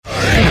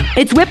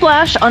It's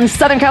Whiplash on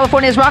Southern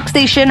California's rock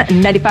station,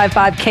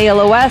 95.5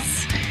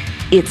 KLOS.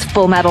 It's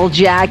Full Metal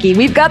Jackie.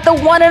 We've got the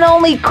one and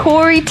only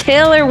Corey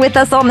Taylor with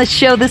us on the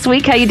show this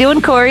week. How you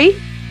doing, Corey?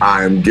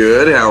 I'm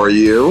good. How are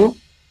you?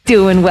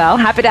 Doing well.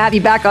 Happy to have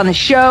you back on the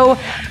show.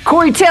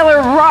 Corey Taylor,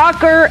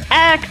 rocker,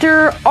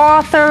 actor,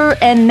 author,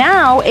 and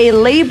now a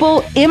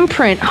label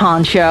imprint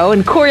honcho.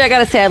 And Corey, I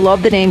gotta say, I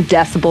love the name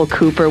Decibel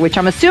Cooper, which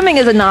I'm assuming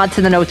is a nod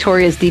to the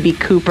notorious D.B.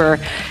 Cooper.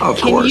 Of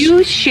course. Can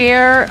you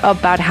share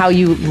about how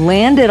you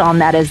landed on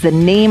that as the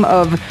name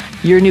of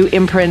your new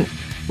imprint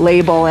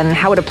label and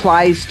how it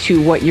applies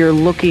to what you're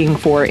looking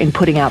for in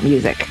putting out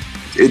music?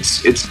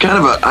 It's kind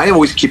of I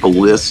always keep a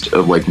list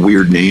of like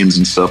weird names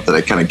and stuff that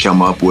I kind of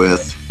come up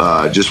with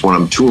just when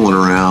I'm tooling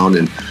around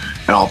and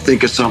I'll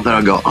think of something.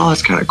 I'll go, oh,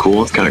 that's kind of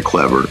cool. It's kind of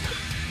clever.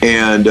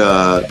 And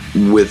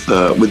with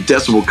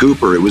Decibel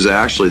Cooper, it was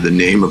actually the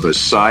name of a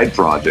side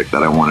project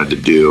that I wanted to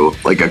do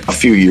like a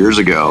few years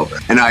ago.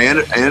 And I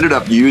ended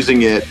up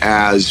using it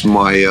as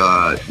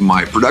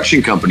my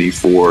production company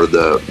for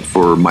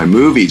my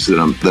movies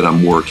that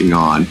I'm working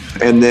on.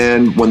 And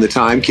then when the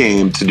time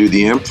came to do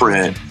the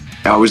imprint,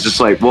 I was just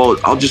like, well,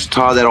 I'll just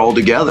tie that all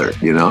together,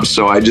 you know?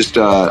 So I just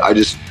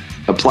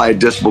applied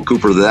Decibel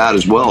Cooper to that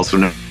as well. So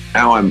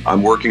now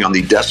I'm working on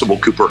the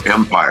Decibel Cooper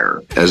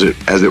empire, as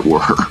it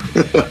were.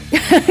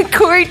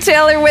 Corey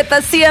Taylor with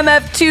us,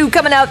 CMF2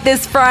 coming out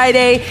this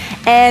Friday,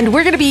 and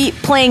we're going to be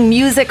playing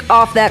music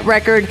off that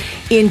record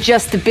in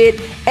just a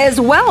bit,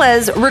 as well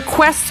as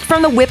requests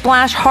from the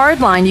Whiplash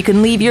Hardline. You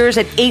can leave yours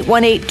at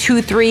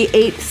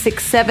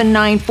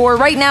 818-238-6794.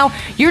 Right now,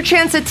 your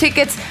chance at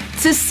tickets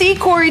to see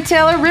Corey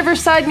Taylor,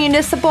 Riverside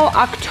Municipal,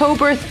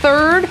 October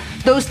 3rd.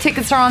 Those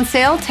tickets are on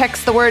sale.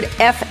 Text the word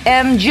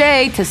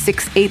FMJ to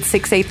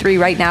 68683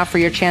 right now for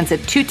your chance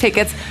at 2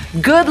 tickets.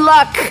 Good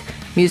luck.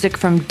 Music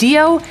from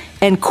Dio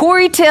and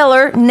Corey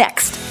Taylor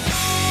next.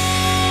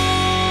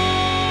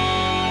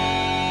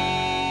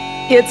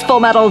 It's Full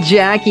Metal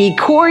Jackie.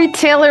 Corey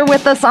Taylor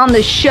with us on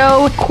the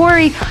show.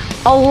 Corey,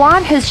 a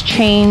lot has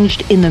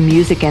changed in the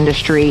music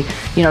industry,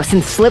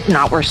 since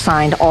Slipknot were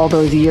signed all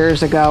those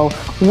years ago.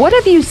 What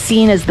have you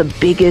seen as the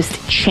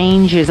biggest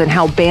changes in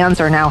how bands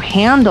are now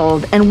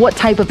handled, and what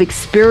type of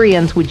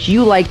experience would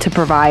you like to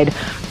provide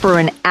for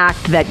an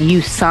act that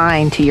you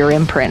sign to your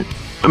imprint?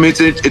 I mean,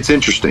 it's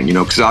interesting,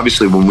 because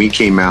obviously when we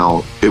came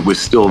out, it was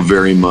still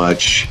very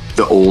much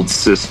the old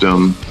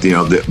system,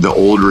 the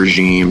old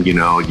regime.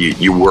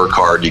 You work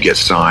hard, you get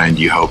signed,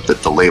 you hope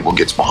that the label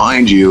gets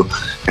behind you,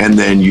 and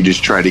then you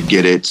just try to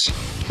get it.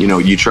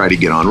 You try to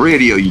get on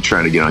radio, you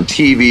try to get on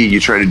TV, you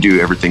try to do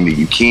everything that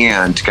you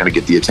can to kind of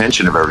get the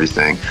attention of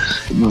everything.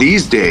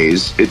 These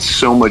days, it's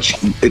so much.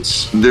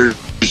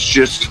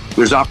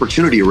 There's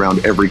opportunity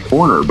around every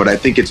corner, but I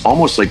think it's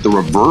almost like the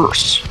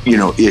reverse,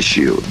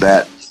 issue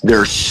that.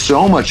 There's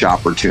so much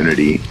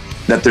opportunity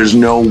that there's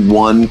no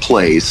one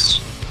place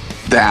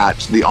that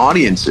the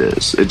audience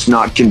is. It's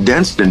not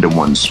condensed into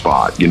one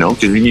spot,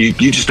 because you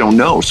just don't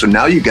know. So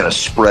now you've got to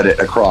spread it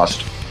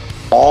across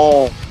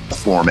all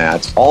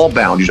formats, all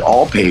boundaries,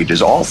 all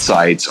pages, all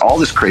sites, all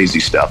this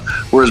crazy stuff.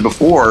 Whereas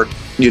before,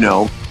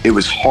 it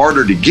was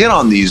harder to get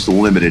on these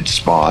limited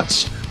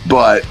spots.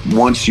 But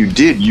once you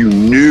did, you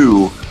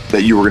knew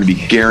that you were going to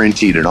be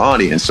guaranteed an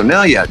audience. So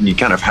now you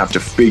kind of have to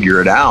figure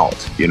it out,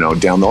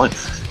 down the line.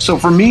 So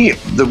for me,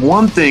 the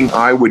one thing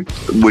I would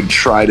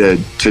try to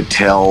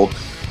tell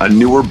a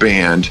newer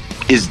band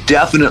is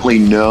definitely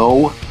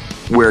know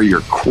where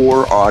your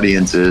core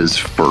audience is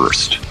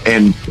first,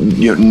 and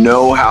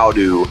know how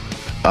to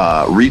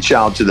reach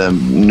out to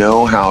them,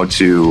 know how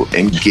to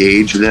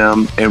engage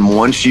them. And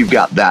once you've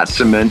got that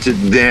cemented,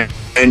 then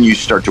you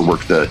start to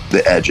work the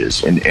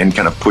edges and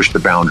kind of push the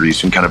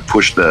boundaries and kind of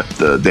push the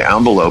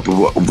envelope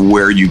of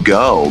where you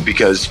go.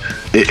 Because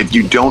if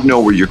you don't know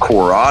where your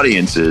core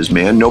audience is,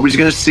 man, nobody's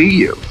going to see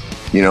you.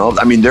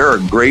 I mean, there are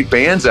great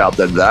bands out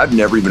there that I've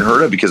never even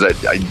heard of because I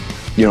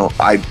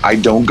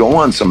don't go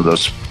on some of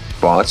those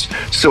spots.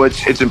 So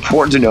it's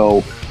important to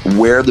know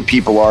where the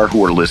people are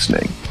who are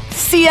listening.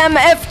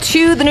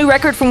 CMF2, the new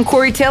record from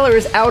Corey Taylor,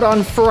 is out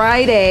on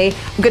Friday.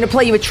 I'm going to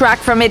play you a track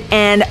from it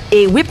and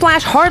a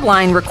Whiplash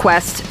Hardline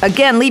request.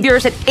 Again, leave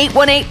yours at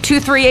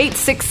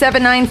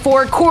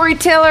 818-238-6794. Corey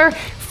Taylor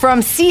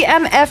from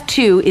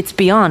CMF2. It's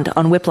Beyond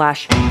on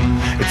Whiplash.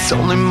 It's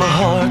only my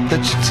heart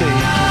that you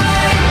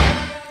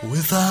take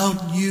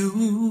without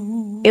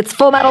you. It's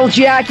Full Metal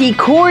Jackie.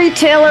 Corey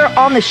Taylor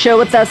on the show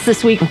with us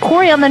this week.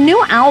 Corey, on the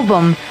new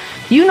album,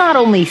 you not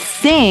only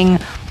sing,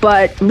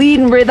 but lead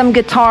and rhythm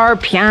guitar,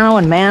 piano,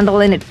 and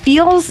mandolin. It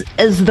feels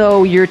as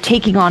though you're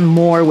taking on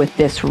more with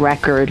this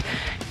record.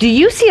 Do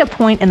you see a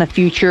point in the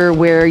future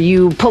where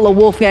you pull a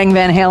Wolfgang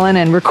Van Halen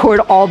and record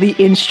all the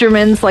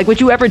instruments? Like,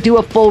 would you ever do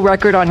a full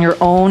record on your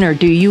own, or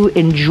do you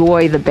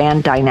enjoy the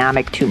band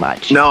dynamic too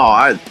much? No,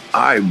 I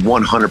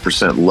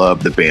 100%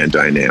 love the band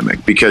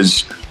dynamic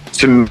because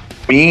to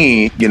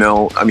me,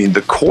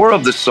 the core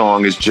of the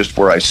song is just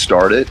where I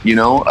started.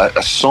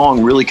 A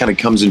song really kind of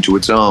comes into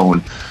its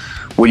own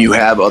when you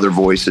have other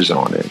voices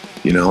on it.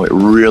 It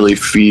really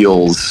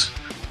feels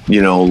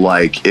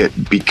like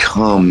it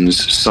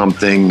becomes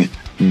something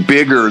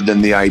bigger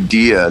than the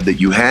idea that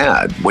you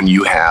had when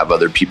you have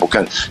other people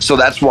so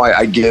that's why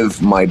I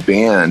give my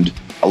band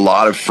a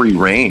lot of free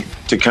reign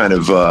to kind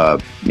of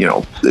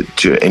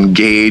to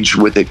engage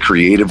with it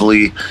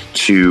creatively,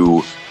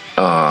 to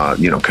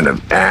kind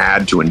of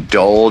add, to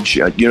indulge,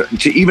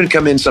 to even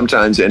come in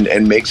sometimes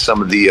and make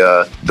some of the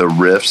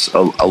riffs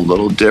a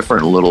little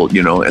different, a little,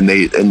 and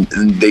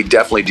they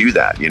definitely do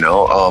that,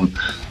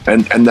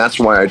 and that's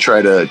why I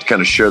try to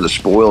kind of share the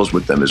spoils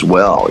with them as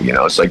well.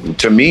 It's like,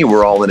 to me,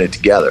 we're all in it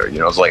together.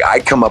 It's like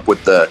I come up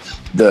with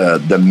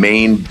the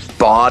main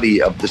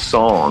body of the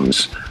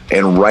songs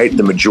and write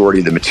the majority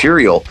of the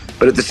material,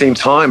 but at the same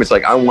time, it's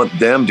like I want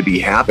them to be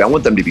happy. I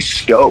want them to be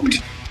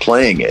stoked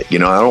playing it.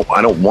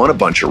 I don't want a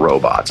bunch of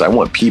robots. I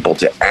want people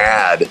to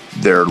add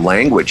their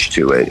language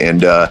to it.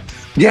 And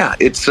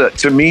it's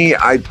to me,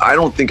 I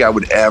don't think I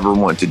would ever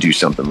want to do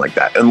something like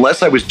that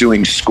unless I was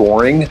doing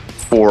scoring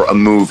for a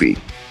movie.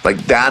 Like,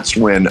 that's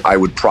when I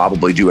would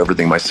probably do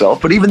everything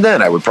myself. But even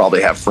then, I would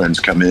probably have friends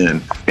come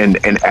in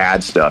and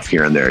add stuff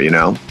here and there,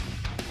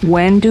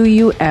 When do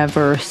you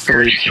ever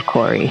sleep,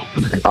 Corey?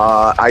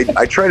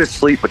 I try to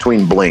sleep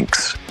between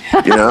blinks.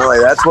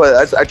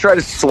 I try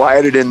to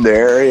slide it in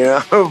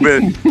there,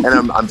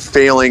 and I'm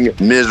failing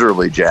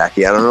miserably,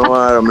 Jackie. I don't know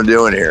what I'm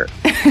doing here.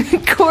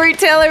 Corey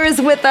Taylor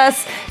is with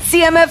us.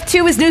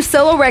 CMF2, his new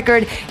solo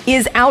record,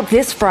 is out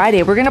this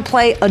Friday. We're going to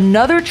play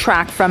another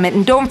track from it.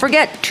 And don't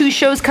forget, 2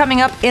 shows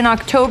coming up in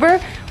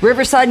October.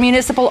 Riverside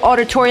Municipal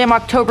Auditorium,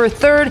 October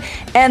 3rd,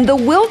 and the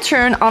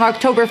Wiltern on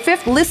October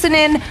 5th. Listen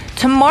in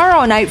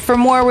tomorrow night for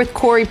more with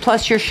Corey,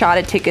 plus your shot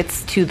at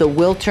tickets to the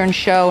Wiltern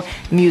show.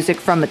 Music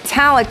from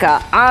Metallica,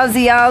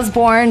 Ozzy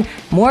Osbourne,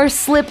 more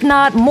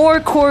Slipknot, more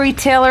Corey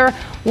Taylor.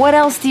 What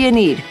else do you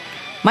need?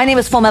 My name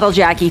is Full Metal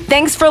Jackie.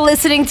 Thanks for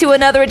listening to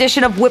another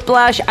edition of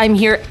Whiplash. I'm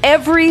here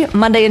every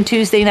Monday and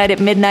Tuesday night at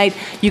midnight.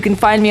 You can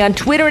find me on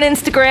Twitter and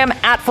Instagram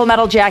at Full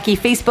Metal Jackie.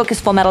 Facebook is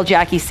Full Metal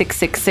Jackie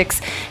 666.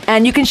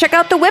 And you can check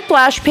out the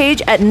Whiplash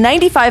page at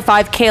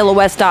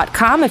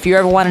 955KLOS.com if you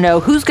ever want to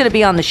know who's going to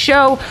be on the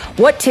show,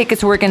 what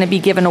tickets we're going to be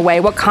giving away,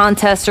 what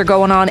contests are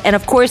going on. And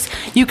of course,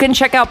 you can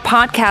check out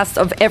podcasts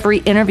of every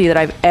interview that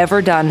I've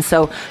ever done.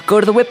 So go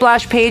to the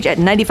Whiplash page at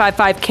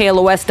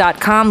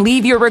 955KLOS.com.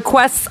 Leave your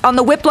requests on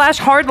the Whiplash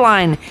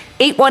Hardline,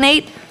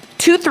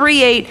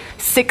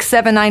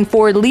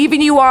 818-238-6794,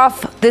 leaving you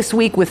off this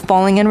week with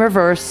Falling in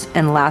Reverse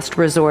and Last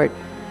Resort.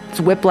 It's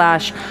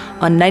Whiplash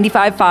on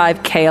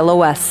 95.5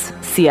 KLOS.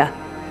 See ya.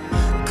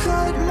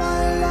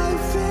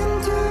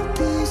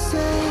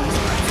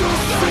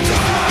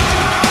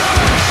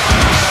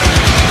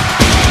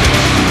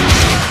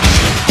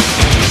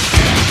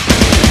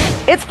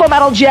 It's Full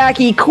Metal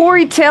Jackie.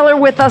 Corey Taylor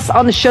with us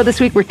on the show this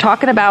week. We're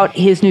talking about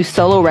his new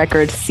solo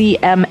record,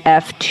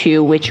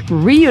 CMF2, which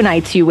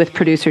reunites you with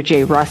producer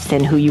Jay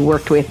Rustin, who you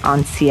worked with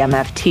on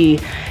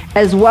CMFT,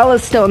 as well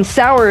as Stone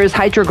Sour's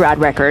Hydrograd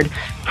record.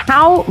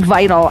 How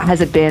vital has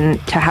it been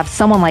to have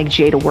someone like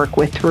Jay to work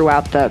with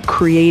throughout the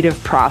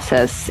creative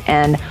process,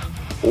 and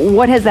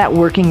what has that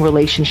working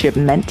relationship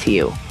meant to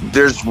you?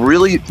 There's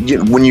really,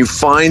 when you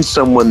find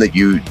someone that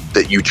you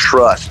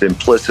trust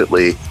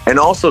implicitly, and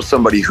also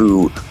somebody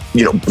who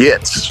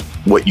gets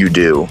what you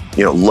do,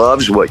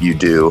 loves what you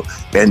do,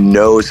 and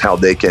knows how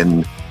they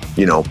can,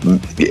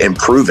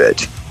 improve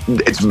it.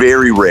 It's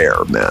very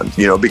rare, man,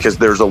 because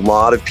there's a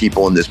lot of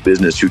people in this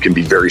business who can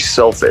be very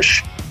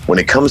selfish when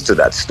it comes to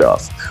that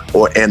stuff.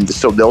 And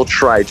so they'll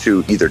try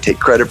to either take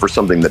credit for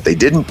something that they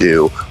didn't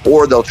do,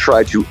 or they'll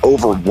try to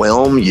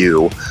overwhelm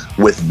you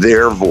with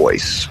their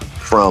voice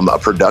from a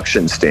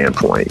production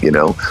standpoint,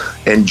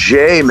 And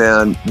Jay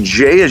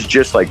is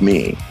just like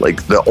me.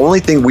 Like, the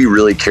only thing we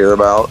really care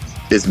about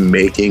is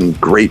making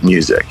great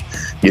music,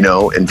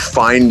 and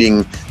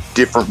finding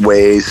different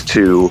ways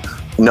to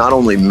not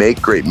only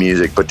make great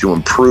music, but to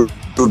improve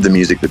the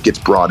music that gets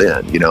brought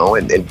in,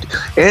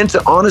 and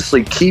to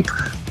honestly keep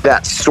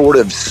that sort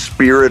of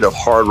spirit of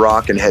hard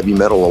rock and heavy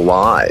metal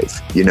alive,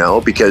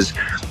 because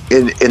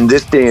in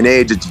this day and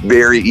age, it's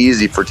very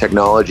easy for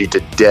technology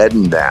to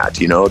deaden that.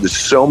 There's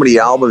so many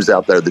albums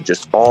out there that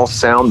just all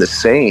sound the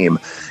same,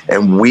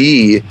 and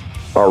we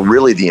are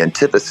really the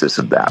antithesis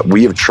of that.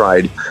 We have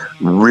tried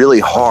really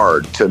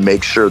hard to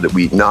make sure that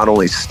we not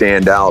only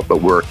stand out,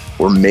 but we're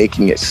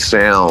making it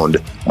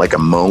sound like a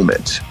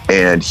moment.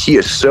 And he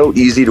is so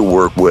easy to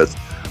work with.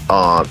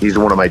 He's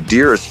one of my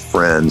dearest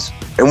friends,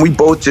 and we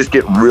both just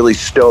get really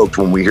stoked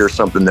when we hear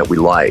something that we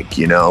like,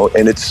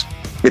 and it's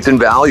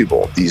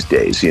invaluable these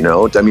days, I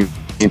mean,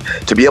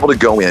 to be able to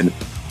go in,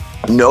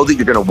 know that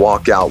you're going to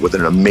walk out with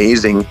an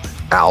amazing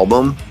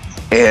album,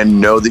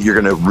 and know that you're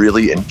going to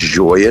really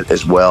enjoy it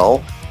as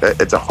well.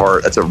 That's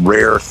a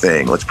rare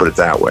thing. Let's put it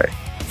that way.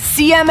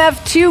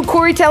 CMF2,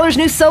 Corey Taylor's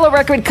new solo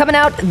record, coming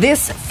out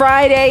this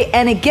Friday.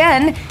 And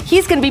again,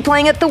 he's going to be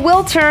playing at the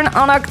Wiltern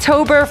on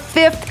October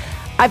 5th.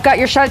 I've got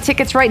your shot at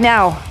tickets right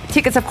now.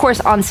 Tickets, of course,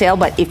 on sale,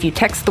 but if you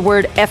text the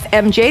word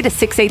FMJ to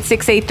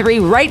 68683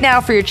 right now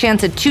for your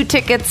chance at 2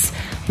 tickets,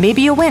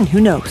 maybe you'll win. Who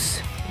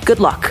knows? Good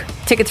luck.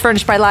 Tickets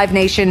furnished by Live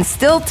Nation.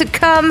 Still to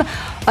come,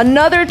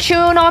 another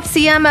tune off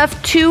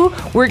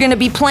CMF2. We're going to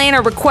be playing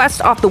a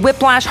request off the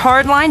Whiplash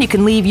Hardline. You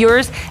can leave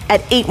yours at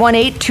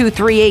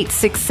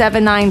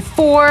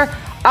 818-238-6794.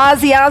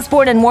 Ozzy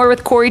Osbourne and more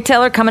with Corey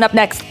Taylor coming up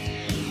next.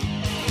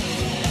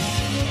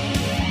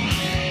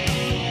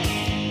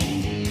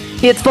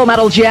 It's Full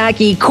Metal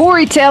Jackie.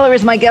 Corey Taylor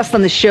is my guest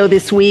on the show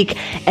this week,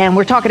 and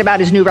we're talking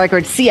about his new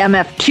record,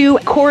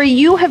 CMF2. Corey,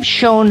 you have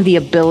shown the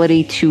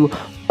ability to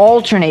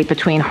alternate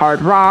between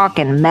hard rock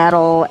and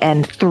metal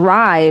and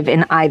thrive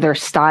in either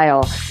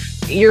style.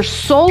 Your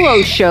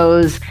solo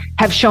shows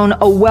have shown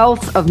a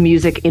wealth of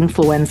music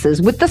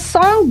influences. With the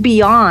song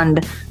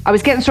Beyond, I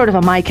was getting sort of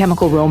a My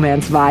Chemical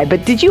Romance vibe,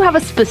 but did you have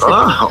a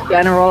specific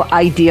general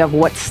idea of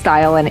what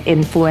style and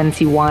influence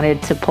you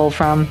wanted to pull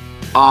from?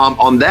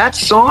 On that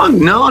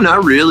song, no,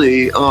 not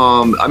really.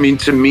 I mean,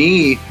 to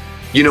me,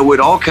 you know, it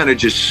all kind of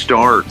just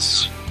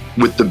starts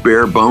with the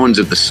bare bones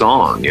of the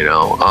song, you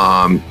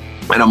know.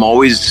 And I'm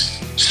always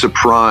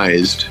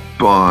surprised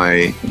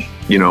by,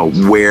 you know,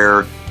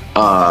 where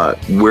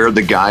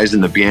the guys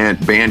in the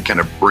band kind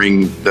of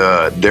bring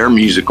their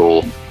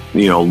musical,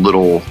 you know,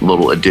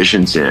 little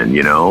additions in,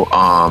 you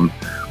know.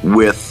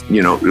 With,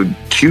 you know,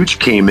 Cooch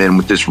came in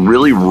with this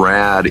really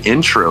rad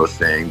intro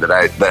thing that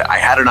I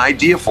had an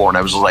idea for, and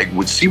I was like,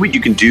 "Would see what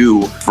you can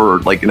do for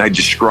like," and I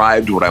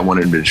described what I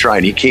wanted him to try,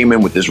 and he came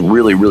in with this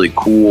really, really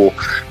cool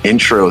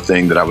intro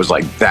thing that I was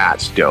like,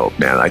 "That's dope,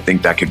 man. I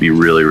think that could be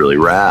really, really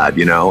rad,"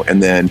 you know.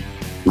 And then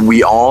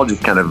we all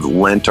just kind of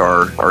lent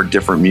our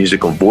different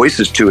musical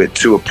voices to it,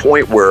 to a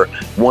point where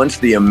once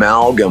the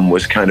amalgam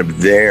was kind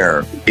of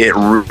there, it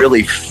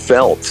really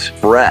felt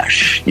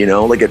fresh, you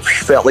know, like it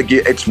felt like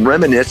it's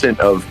reminiscent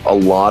of a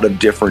lot of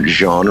different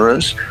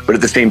genres, but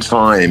at the same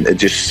time, it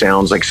just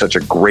sounds like such a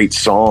great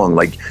song.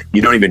 Like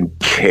you don't even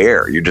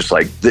care. You're just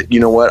like,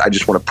 you know what? I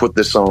just want to put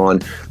this on,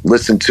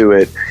 listen to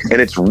it. And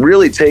it's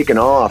really taken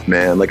off,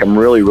 man. Like I'm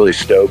really, really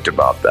stoked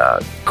about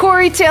that.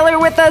 Corey Taylor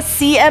with us,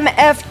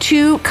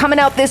 CMF2 coming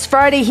out this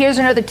Friday. Here's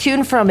another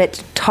tune from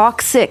it,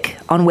 Toxic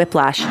on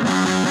Whiplash.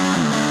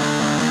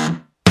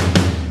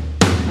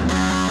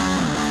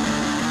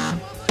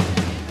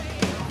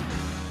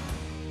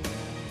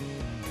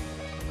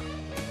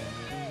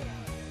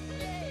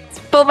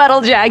 Full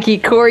Metal Jackie,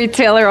 Corey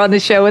Taylor on the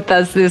show with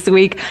us this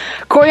week.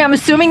 Corey, I'm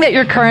assuming that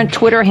your current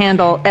Twitter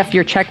handle, F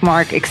your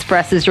checkmark,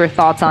 expresses your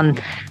thoughts on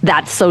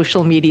that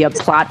social media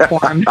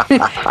platform.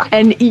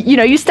 And, you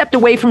know, you stepped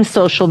away from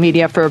social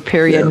media for a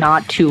period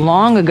not too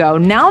long ago.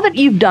 Now that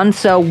you've done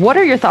so, what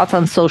are your thoughts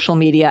on social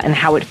media and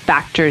how it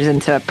factors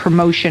into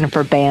promotion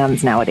for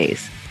bands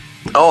nowadays?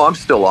 Oh, I'm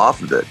still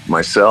off of it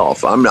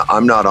myself. I'm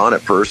not on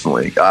it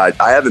personally. I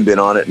haven't been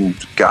on it in,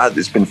 God,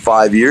 it's been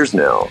 5 years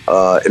now.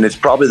 And it's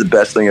probably the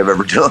best thing I've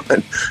ever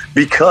done,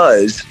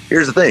 because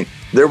here's the thing.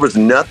 There was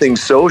nothing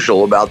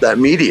social about that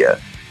media.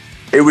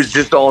 It was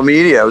just all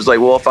media. I was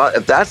like, well,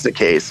 if that's the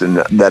case,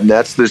 then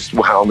that's just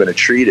how I'm going to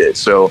treat it.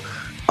 So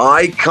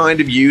I kind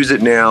of use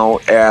it now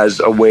as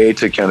a way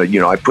to kind of, you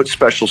know, I put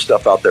special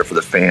stuff out there for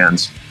the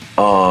fans.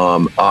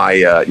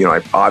 I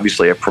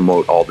obviously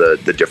promote all the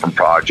different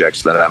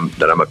projects that I'm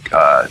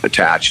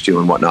attached to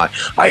and whatnot.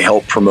 I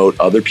help promote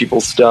other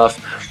people's stuff.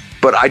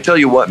 But I tell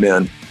you what,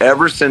 man,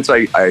 ever since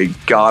I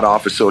got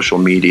off of social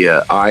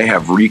media, I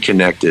have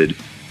reconnected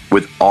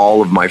with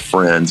all of my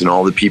friends and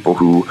all the people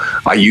who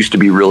I used to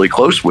be really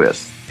close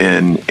with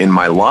in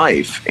my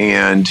life.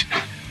 And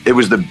it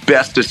was the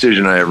best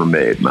decision I ever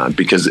made, man,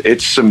 because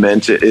it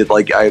cemented it.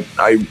 Like I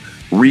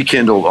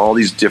rekindled all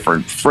these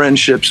different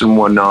friendships and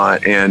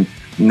whatnot. And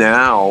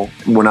now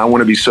when I want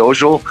to be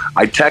social,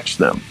 I text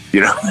them, you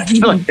know,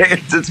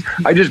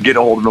 I just get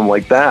a hold of them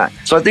like that.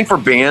 So I think for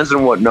bands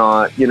and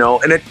whatnot, you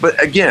know,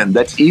 but again,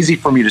 that's easy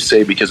for me to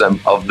say because I'm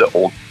of the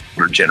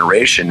older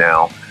generation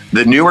now.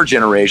 The newer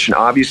generation,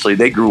 obviously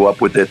they grew up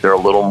with it. They're a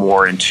little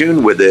more in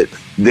tune with it.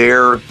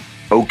 They're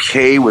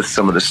okay with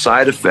some of the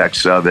side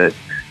effects of it.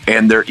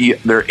 And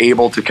they're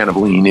able to kind of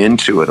lean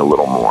into it a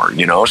little more,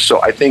 you know?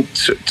 So I think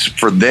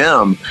for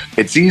them,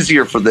 it's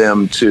easier for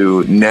them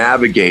to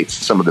navigate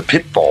some of the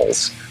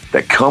pitfalls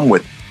that come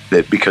with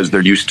it because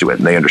they're used to it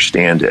and they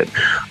understand it.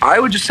 I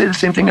would just say the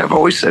same thing I've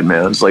always said,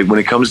 man. It's like when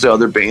it comes to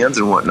other bands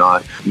and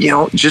whatnot, you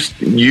know, just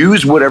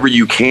use whatever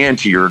you can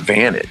to your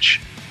advantage.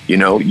 You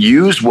know,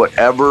 use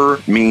whatever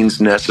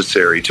means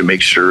necessary to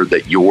make sure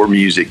that your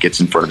music gets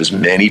in front of as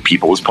many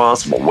people as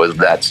possible, whether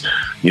that's,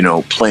 you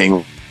know,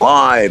 playing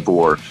live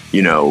or,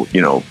 you know,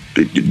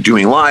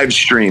 doing live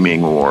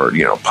streaming or,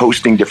 you know,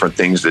 posting different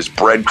things as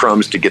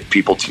breadcrumbs to get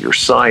people to your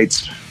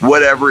sites,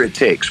 whatever it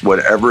takes,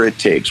 whatever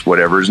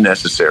is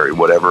necessary,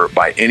 whatever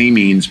by any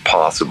means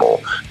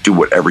possible, do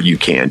whatever you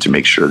can to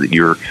make sure that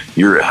you're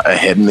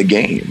ahead in the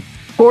game.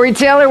 Corey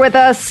Taylor with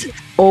us.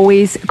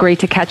 Always great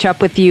to catch up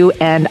with you,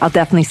 and I'll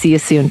definitely see you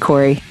soon,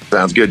 Corey.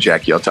 Sounds good,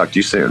 Jackie. I'll talk to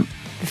you soon.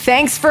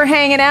 Thanks for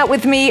hanging out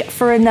with me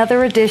for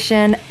another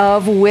edition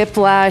of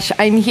Whiplash.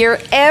 I'm here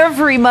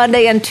every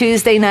Monday and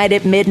Tuesday night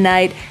at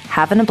midnight,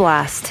 having a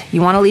blast.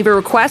 You want to leave a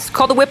request?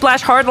 Call the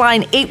Whiplash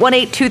Hardline,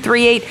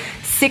 818-238-6794.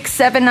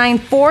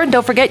 6794. And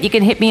don't forget, you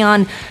can hit me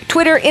on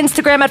Twitter,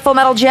 Instagram at Full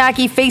Metal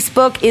Jackie.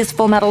 Facebook is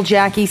Full Metal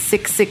Jackie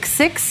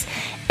 666.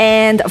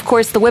 And, of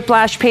course, the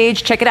Whiplash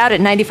page. Check it out at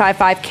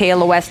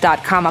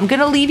 955KLOS.com. I'm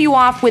going to leave you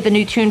off with a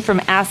new tune from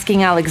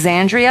Asking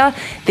Alexandria.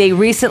 They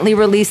recently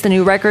released a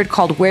new record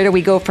called Where Do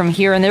We Go From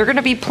Here? And they're going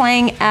to be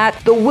playing at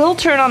the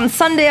Wiltern on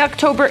Sunday,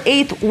 October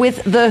 8th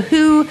with The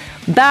Who,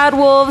 Bad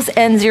Wolves,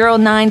 and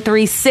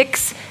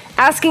 0936.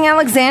 Asking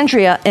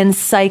Alexandria and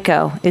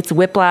Psycho. It's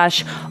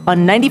Whiplash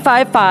on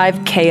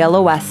 95.5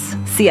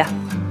 KLOS. See ya.